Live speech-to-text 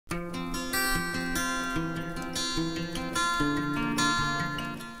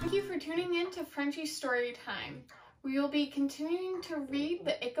to Frenchie story time. We will be continuing to read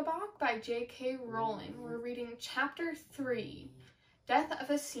the Ickabog by J.K. Rowling. We're reading Chapter 3, Death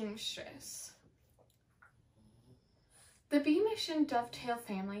of a Seamstress. The Beamish and Dovetail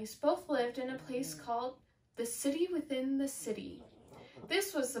families both lived in a place called the City Within the City.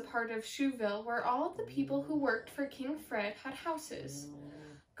 This was the part of Shoeville where all of the people who worked for King Fred had houses.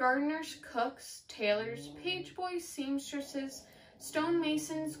 Gardeners, cooks, tailors, page boys, seamstresses,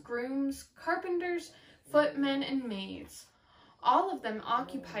 stonemasons, grooms, carpenters, footmen, and maids. All of them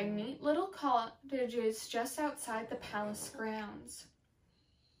occupied neat little cottages just outside the palace grounds.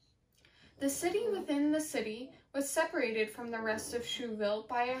 The city within the city was separated from the rest of Shoeville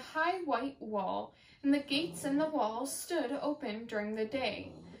by a high white wall, and the gates in the walls stood open during the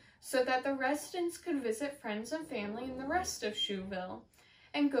day, so that the residents could visit friends and family in the rest of Shoeville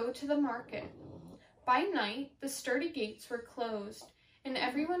and go to the market. By night, the sturdy gates were closed, and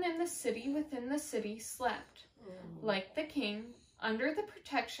everyone in the city within the city slept, like the king, under the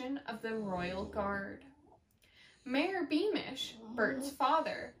protection of the royal guard. Mayor Beamish, Bert's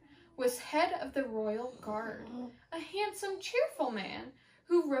father, was head of the royal guard, a handsome, cheerful man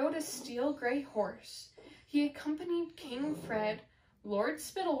who rode a steel-gray horse. He accompanied King Fred, Lord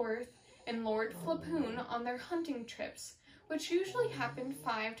Spittleworth, and Lord Flapoon on their hunting trips, which usually happened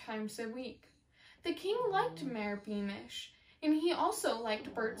 5 times a week. The king liked Mayor Beamish, and he also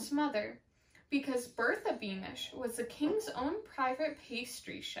liked Bert's mother, because Bertha Beamish was the king's own private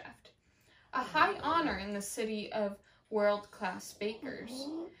pastry chef, a high honor in the city of world-class bakers.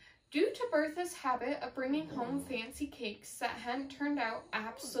 Due to Bertha's habit of bringing home fancy cakes that hadn't turned out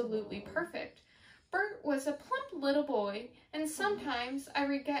absolutely perfect, Bert was a plump little boy, and sometimes, I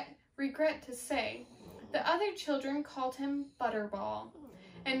regret to say, the other children called him Butterball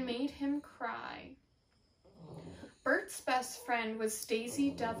and made him cry. Bert's best friend was Daisy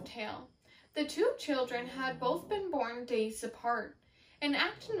Dovetail. The 2 children had both been born days apart and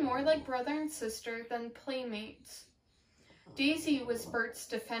acted more like brother and sister than playmates. Daisy was Bert's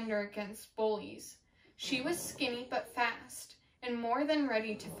defender against bullies. She was skinny but fast, and more than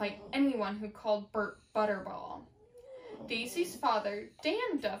ready to fight anyone who called Bert Butterball. Daisy's father,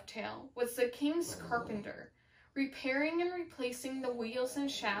 Dan Dovetail, was the king's carpenter, repairing and replacing the wheels and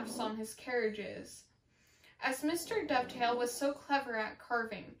shafts on his carriages. As Mr. Dovetail was so clever at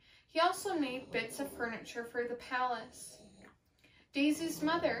carving, he also made bits of furniture for the palace. Daisy's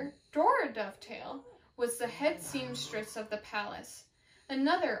mother, Dora Dovetail, was the head seamstress of the palace,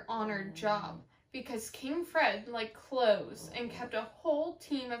 another honored job, because King Fred liked clothes and kept a whole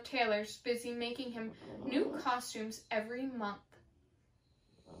team of tailors busy making him new costumes every month.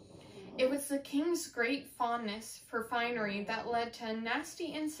 It was the king's great fondness for finery that led to a nasty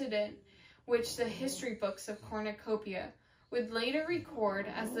incident which the history books of Cornucopia would later record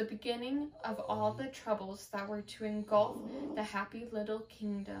as the beginning of all the troubles that were to engulf the happy little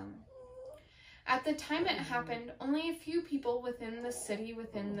kingdom. At the time it happened, only a few people within the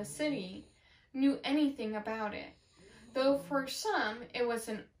city knew anything about it, though for some it was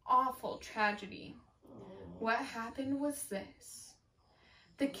an awful tragedy. What happened was this.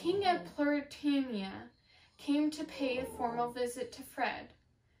 The king of Pluritania came to pay a formal visit to Fred,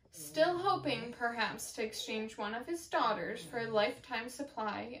 still hoping perhaps to exchange one of his daughters for a lifetime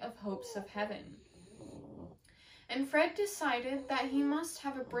supply of hopes of heaven. And Fred decided that he must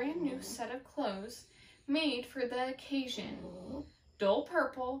have a brand new set of clothes made for the occasion, dull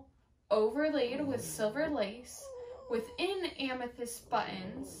purple, overlaid with silver lace, within amethyst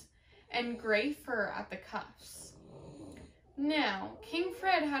buttons, and gray fur at the cuffs. Now, King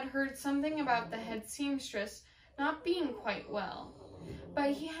Fred had heard something about the head seamstress not being quite well,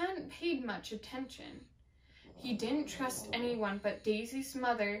 but he hadn't paid much attention. He didn't trust anyone but Daisy's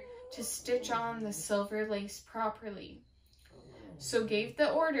mother to stitch on the silver lace properly, so gave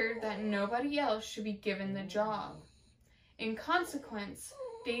the order that nobody else should be given the job. In consequence,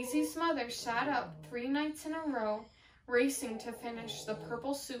 Daisy's mother sat up 3 nights in a row, racing to finish the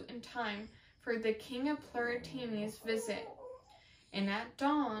purple suit in time for the King of Pluritania's visit. And at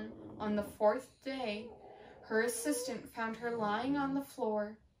dawn, on the 4th day, her assistant found her lying on the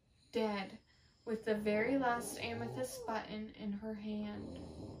floor, dead, with the very last amethyst button in her hand.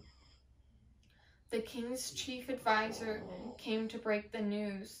 The king's chief advisor came to break the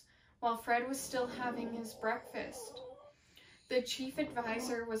news, while Fred was still having his breakfast. The chief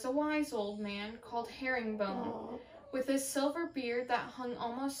advisor was a wise old man called Herringbone, with a silver beard that hung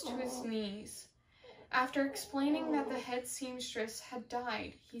almost to his knees. After explaining that the head seamstress had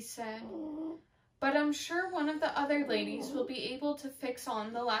died, he said, "But I'm sure one of the other ladies will be able to fix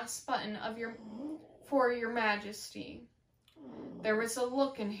on the last button for your majesty." There was a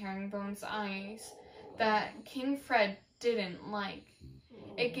look in Herringbone's eyes that King Fred didn't like.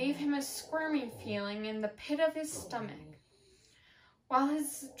 It gave him a squirming feeling in the pit of his stomach. While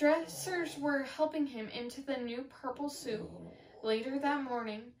his dressers were helping him into the new purple suit, later that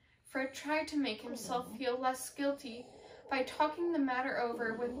morning, Fred tried to make himself feel less guilty by talking the matter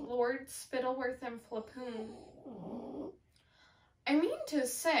over with Lord Spittleworth and Flapoon. "I mean to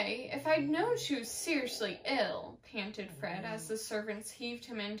say, if I'd known she was seriously ill," panted Fred as the servants heaved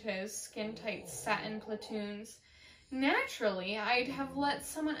him into his skin-tight satin platoons, "naturally I'd have let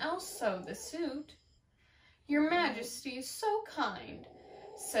someone else sew the suit." "Your Majesty is so kind,"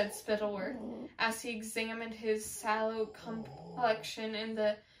 said Spittleworth, as he examined his sallow complexion in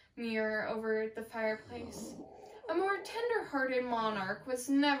the mirror over the fireplace. "A more tender-hearted monarch was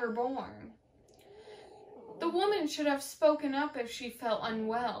never born." "The woman should have spoken up if she felt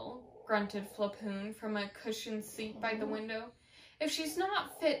unwell," grunted Flapoon from a cushioned seat by the window. "If she's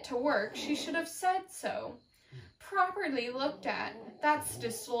not fit to work, she should have said so. Properly looked at, that's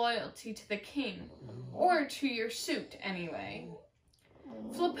disloyalty to the king, or to your suit, anyway."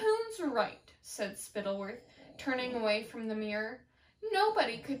 "Flapoon's right," said Spittleworth, turning away from the mirror.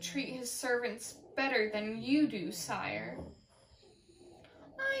 "Nobody could treat his servants better than you do, sire."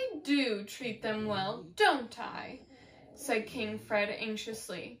 "I do treat them well, don't I?" said King Fred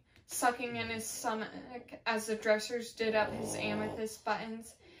anxiously, sucking in his stomach as the dressers did up his amethyst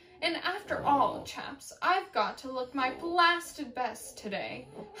buttons. "And after all, chaps, I've got to look my blasted best today,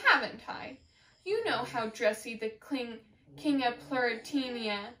 haven't I? You know how dressy the King of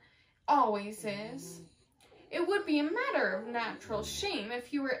Pluritania always is. It would be a matter of natural shame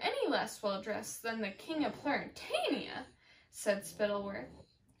if you were any less well-dressed than the King of Pluritania," said Spittleworth.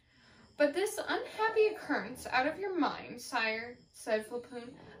 "Put this unhappy occurrence out of your mind, sire," said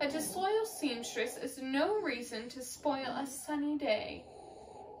Flapoon. "A disloyal seamstress is no reason to spoil a sunny day."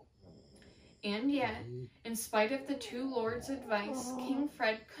 And yet, in spite of the two lords' advice, King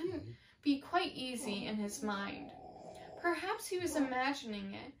Fred couldn't be quite easy in his mind. Perhaps he was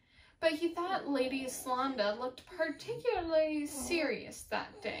imagining it, but he thought Lady Islanda looked particularly serious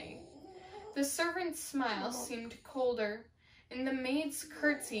that day. The servant's smile seemed colder, and the maid's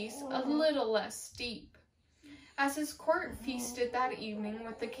curtsies a little less deep. As his court feasted that evening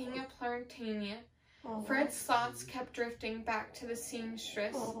with the King of Pluritania, Fred's thoughts kept drifting back to the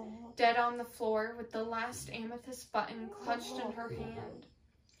seamstress, dead on the floor with the last amethyst button clutched in her hand.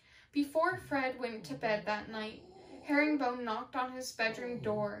 Before Fred went to bed that night, Herringbone knocked on his bedroom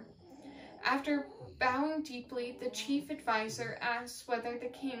door. After bowing deeply, the chief advisor asked whether the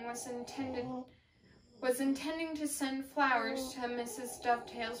king was intending to send flowers to Mrs.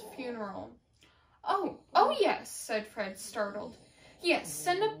 Dovetail's funeral. Oh yes," said Fred, startled. "Yes,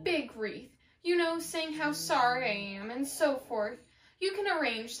 send a big wreath, you know, saying how sorry I am, and so forth. You can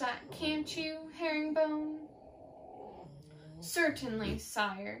arrange that, can't you, Herringbone?" "Certainly,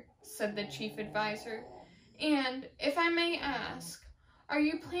 sire," said the chief advisor. "And, if I may ask, are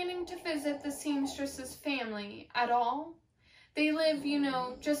you planning to visit the seamstress's family at all? They live, you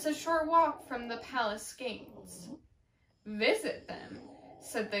know, just a short walk from the palace gates." "Visit them?"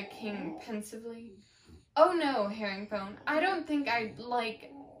 said the king pensively. "Oh no, Herringbone, I don't think I'd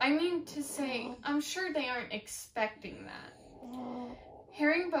like... I mean to say, I'm sure they aren't expecting that."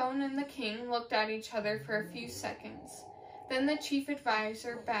 Herringbone and the king looked at each other for a few seconds. Then the chief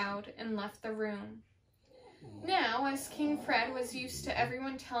advisor bowed and left the room. Now, as King Fred was used to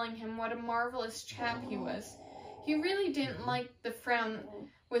everyone telling him what a marvelous chap he was, he really didn't like the frown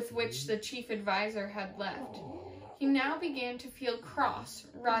with which the chief advisor had left. He now began to feel cross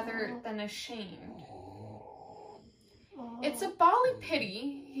rather than ashamed. "It's a bally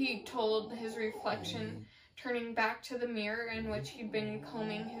pity," he told his reflection, turning back to the mirror in which he'd been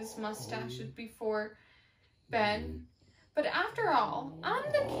combing his mustaches before bed. "But after all,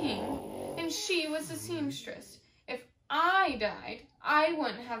 I'm the king, and she was a seamstress. If I died, I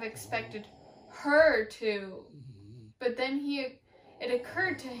wouldn't have expected her to..." But then it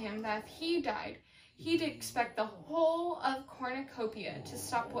occurred to him that if he died, he'd expect the whole of Cornucopia to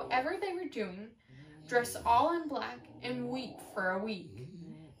stop whatever they were doing, dress all in black, and weep for a week,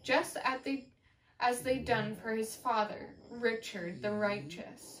 just as they'd done for his father, Richard the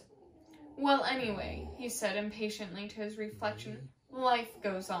Righteous. "Well, anyway," he said impatiently to his reflection, "life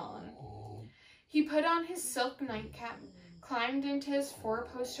goes on." He put on his silk nightcap, climbed into his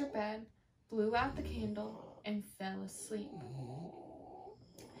four-poster bed, blew out the candle, and fell asleep.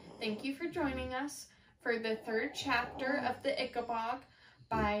 Thank you for joining us for the third chapter of the Ickabog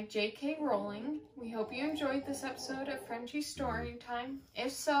by J.K. Rowling. We hope you enjoyed this episode of Frenchie Storytime.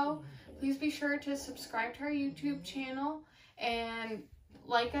 If so, please be sure to subscribe to our YouTube channel And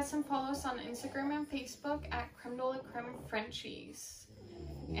like us and follow us on Instagram and Facebook at Creme de la Creme Frenchies.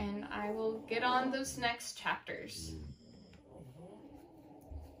 And I will get on those next chapters.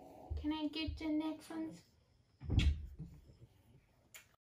 Can I get the next ones?